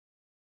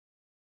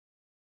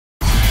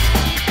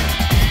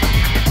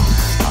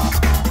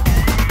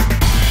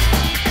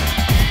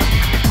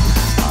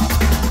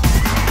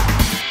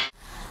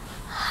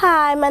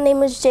my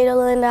name is Jada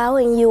Landau,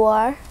 and you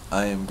are?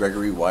 I am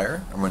Gregory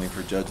Weyer. I'm running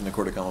for judge in the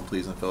Court of Common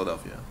Pleas in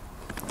Philadelphia.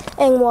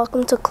 And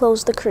welcome to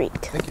Close the Creek.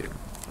 Thank you.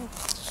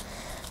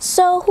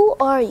 So, who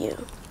are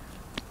you?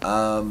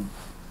 My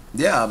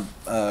name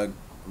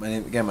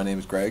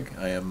is Greg.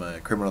 I am a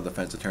criminal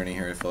defense attorney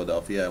here in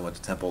Philadelphia. I went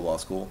to Temple Law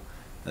School,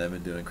 and I've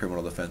been doing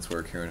criminal defense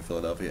work here in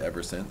Philadelphia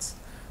ever since.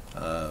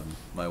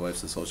 My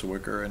wife's a social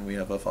worker, and we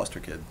have a foster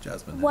kid,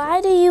 Jasmine. Why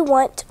do you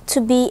want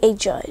to be a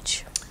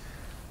judge?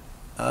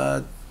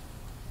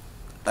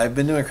 I've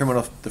been doing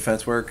criminal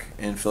defense work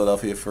in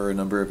Philadelphia for a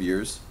number of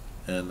years,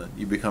 and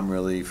you become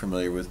really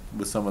familiar with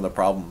some of the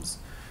problems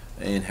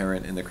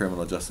inherent in the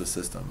criminal justice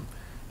system.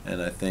 And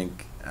I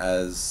think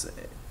as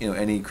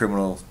any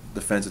criminal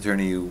defense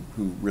attorney who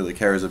really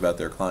cares about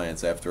their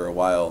clients, after a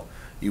while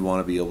you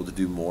want to be able to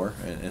do more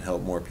and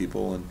help more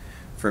people. And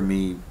for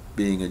me,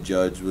 being a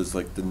judge was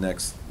like the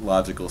next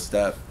logical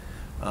step.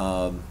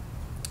 But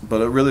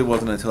it really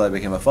wasn't until I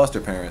became a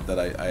foster parent that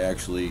I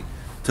actually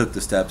took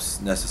the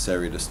steps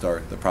necessary to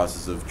start the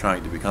process of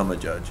trying to become a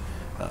judge.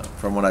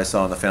 From what I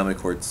saw in the family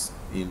courts,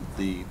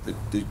 the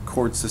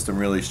court system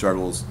really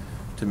struggles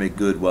to make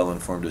good,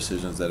 well-informed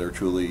decisions that are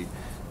truly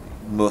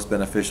most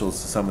beneficial to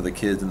some of the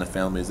kids and the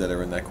families that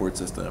are in that court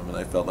system. And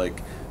I felt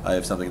like I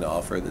have something to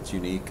offer that's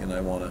unique, and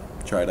I want to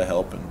try to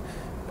help. And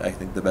I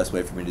think the best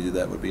way for me to do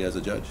that would be as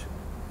a judge.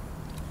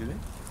 Excuse me?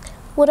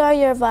 What are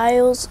your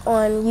values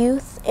on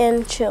youth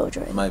and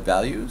children? My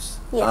values?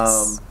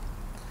 Yes.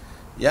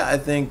 I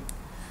think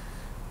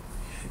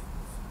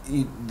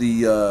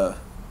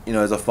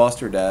as a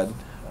foster dad,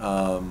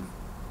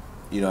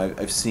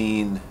 I've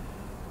seen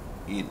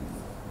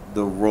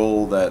the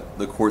role that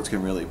the courts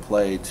can really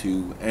play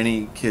to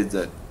any kids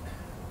that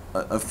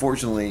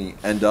unfortunately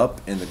end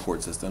up in the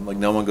court system. Like,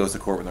 no one goes to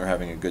court when they're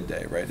having a good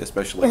day, right?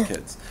 Especially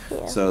kids.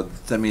 Yeah. So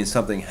that means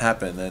something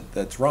happened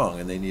that's wrong,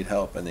 and they need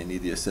help, and they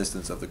need the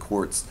assistance of the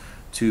courts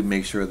to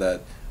make sure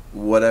that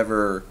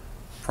whatever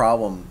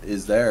problem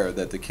is there,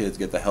 that the kids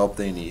get the help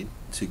they need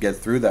to get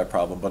through that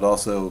problem, but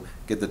also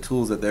get the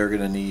tools that they're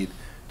going to need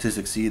to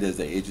succeed as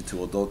they age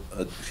into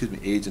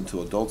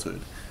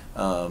adulthood.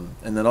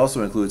 And that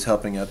also includes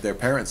helping out their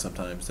parents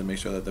sometimes, to make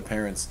sure that the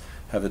parents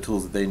have the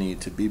tools that they need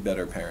to be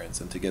better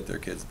parents and to get their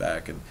kids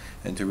back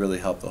and to really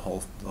help the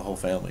whole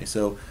family.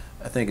 So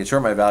I think, in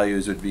short, my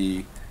values would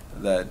be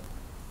that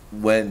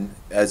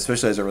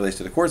especially as it relates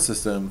to the court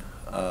system,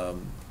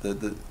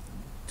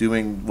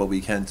 doing what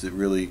we can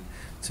to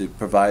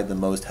provide the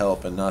most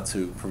help, and not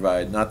to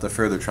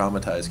further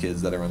traumatize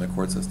kids that are in the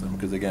court system,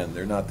 because again,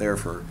 they're not there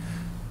for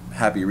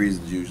happy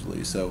reasons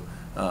usually. So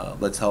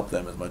let's help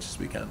them as much as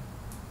we can.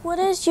 What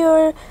is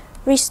your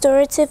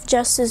restorative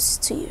justice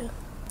to you?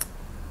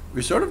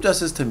 Restorative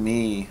justice to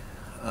me,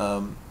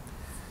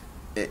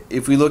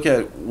 if we look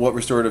at what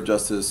restorative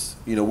justice,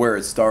 where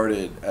it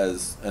started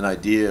as an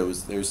idea,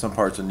 there's some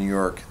parts of New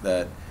York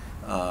that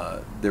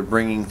they're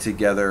bringing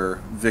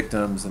together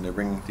victims, and they're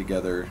bringing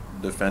together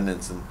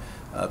defendants and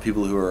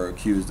people who are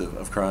accused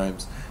of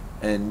crimes,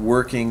 and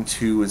working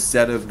to,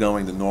 instead of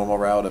going the normal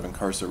route of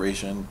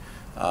incarceration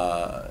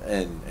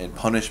and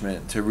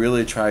punishment, to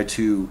really try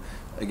to,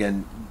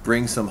 again,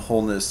 bring some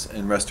wholeness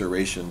and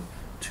restoration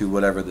to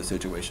whatever the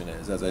situation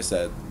is. As I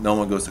said, no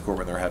one goes to court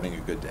when they're having a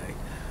good day.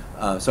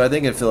 So I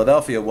think in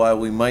Philadelphia, while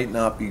we might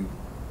not be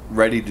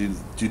ready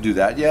to do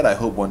that yet, I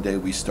hope one day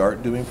we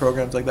start doing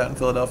programs like that in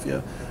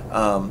Philadelphia.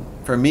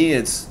 For me,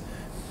 it's,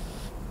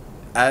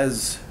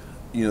 as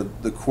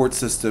the court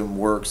system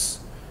works.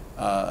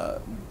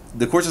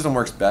 The court system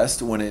works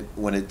best when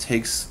it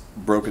takes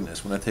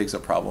brokenness, when it takes a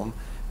problem,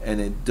 and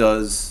it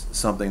does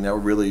something that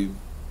really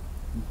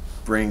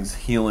brings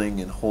healing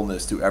and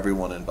wholeness to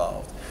everyone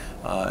involved.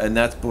 And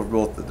that's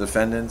both the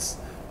defendants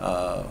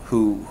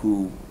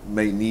who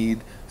may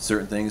need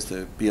certain things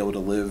to be able to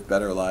live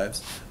better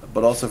lives,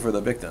 but also for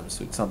the victims.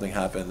 Should something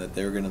happen that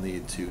they're going to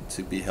need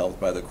to be held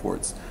by the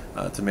courts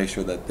to make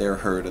sure that they're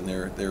heard and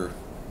they're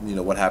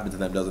what happened to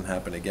them doesn't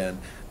happen again,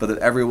 but that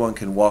everyone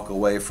can walk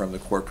away from the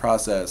court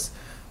process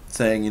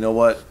saying,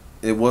 what,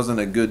 it wasn't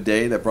a good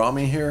day that brought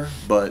me here,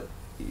 but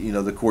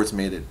the courts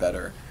made it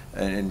better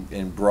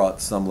and brought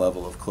some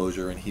level of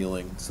closure and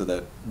healing, so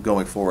that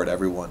going forward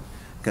everyone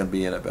can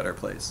be in a better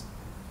place.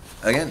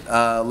 Again,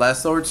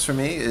 last words for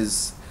me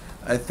is,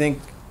 I think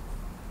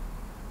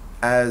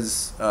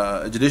as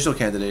a judicial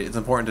candidate, it's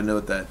important to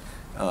note that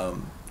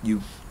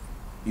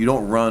you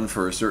don't run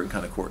for a certain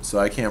kind of court. So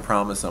I can't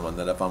promise someone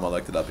that if I'm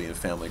elected, I'll be in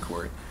family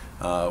court,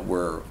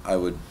 where I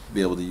would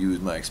be able to use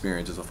my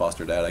experience as a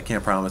foster dad. I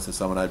can't promise to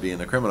someone I'd be in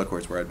the criminal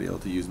courts, where I'd be able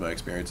to use my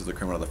experience as a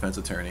criminal defense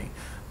attorney.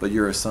 But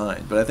you're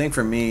assigned. But I think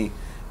for me,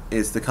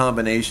 it's the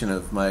combination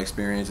of my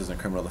experiences in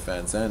criminal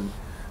defense and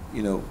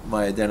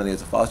my identity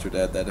as a foster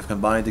dad that have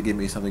combined to give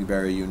me something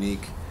very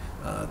unique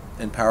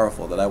and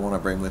powerful that I want to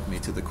bring with me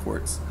to the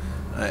courts.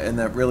 And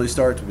that really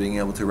starts with being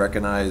able to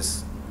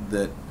recognize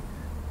that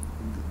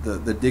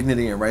the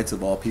dignity and rights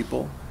of all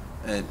people,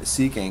 and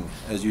seeking,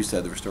 as you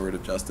said, the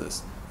restorative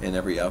justice in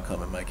every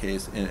outcome in my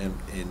case,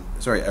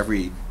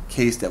 every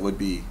case that would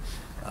be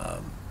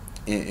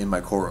in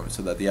my courtroom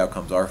so that the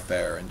outcomes are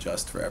fair and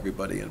just for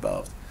everybody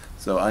involved.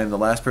 So I am the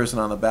last person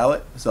on the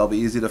ballot, so I'll be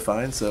easy to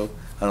find. So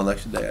on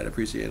election day, I'd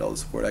appreciate all the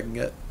support I can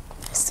get.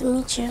 Nice to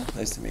meet you.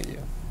 Nice to meet you.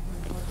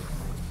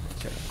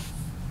 Okay.